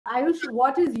Ayush,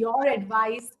 what is your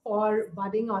advice for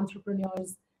budding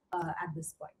entrepreneurs at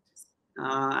this point?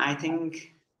 I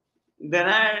think there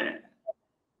are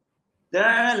there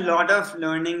are a lot of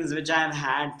learnings which I've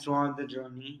had throughout the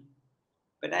journey.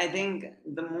 But I think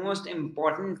the most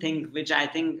important thing which I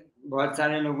think बहुत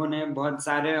सारे लोगों ने बहुत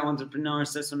सारे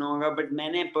entrepreneurs से सुना होगा but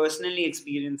मैंने personally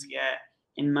experience किया है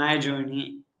in my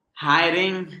journey,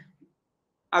 hiring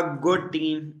a good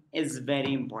team is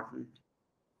very important.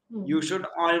 Hmm. You should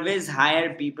always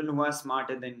hire people who are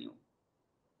smarter than you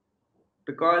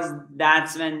because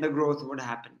that's when the growth would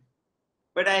happen.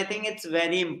 But I think it's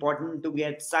very important to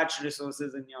get such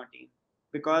resources in your team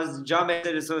because जब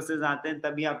ऐसे resources आते हैं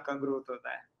तभी आपका growth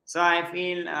होता है. So I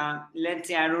feel, let's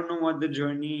say, I don't know what the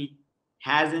journey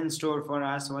has in store for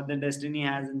us, what the destiny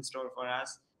has in store for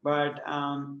us, but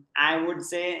I would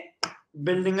say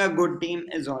building a good team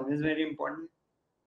is always very important.